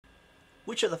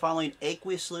Which of the following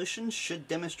aqueous solutions should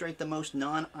demonstrate the most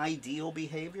non-ideal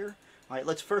behavior? All right,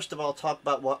 let's first of all talk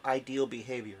about what ideal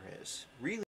behavior is.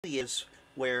 Really is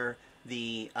where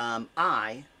the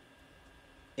I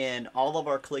in all of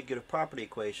our colligative property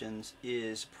equations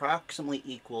is approximately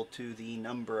equal to the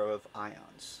number of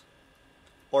ions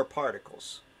or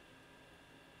particles.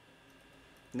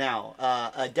 Now,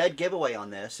 a dead giveaway on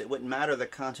this, it wouldn't matter the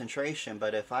concentration,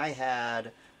 but if I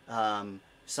had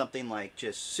something like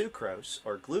just sucrose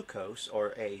or glucose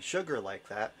or a sugar like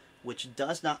that, which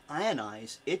does not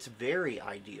ionize, it's very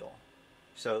ideal.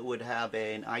 So it would have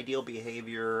an ideal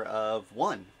behavior of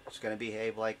 1. It's going to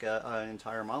behave like an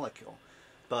entire molecule.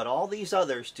 But all these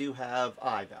others do have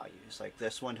I values. Like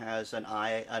this one has an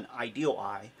ideal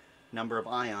I, number of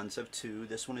ions of 2.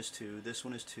 This one is 2, this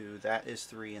one is 2, that is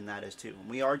 3, and that is 2. And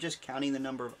we are just counting the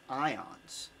number of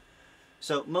ions.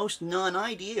 So most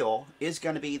non-ideal is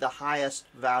going to be the highest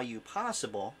value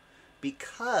possible,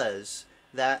 because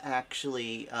that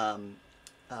actually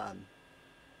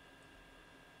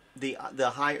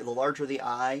the larger the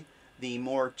I, the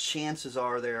more chances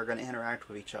are they are going to interact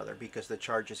with each other because the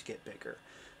charges get bigger.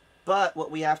 But what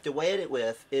we have to weight it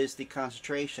with is the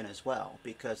concentration as well,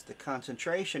 because the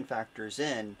concentration factors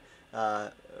in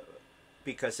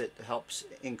because it helps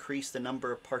increase the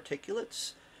number of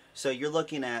particulates. So you're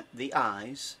looking at the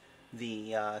I's,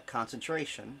 the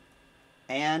concentration,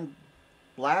 and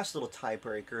last little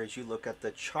tiebreaker is you look at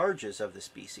the charges of the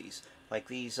species. Like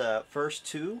these first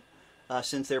two,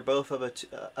 since they're both of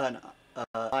an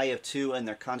I of 2 and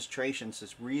their concentrations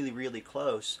is really, really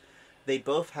close, they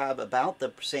both have about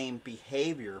the same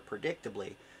behavior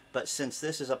predictably, but since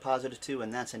this is a positive 2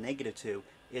 and that's a negative 2,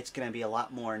 it's going to be a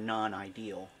lot more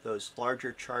non-ideal. Those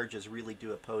larger charges really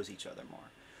do oppose each other more.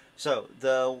 So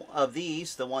of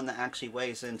these, the one that actually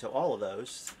weighs into all of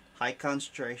those, high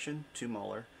concentration, 2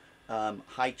 molar,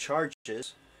 high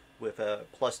charges with a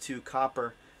 +2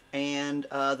 copper, and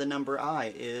the number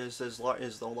I is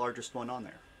the largest one on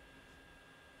there.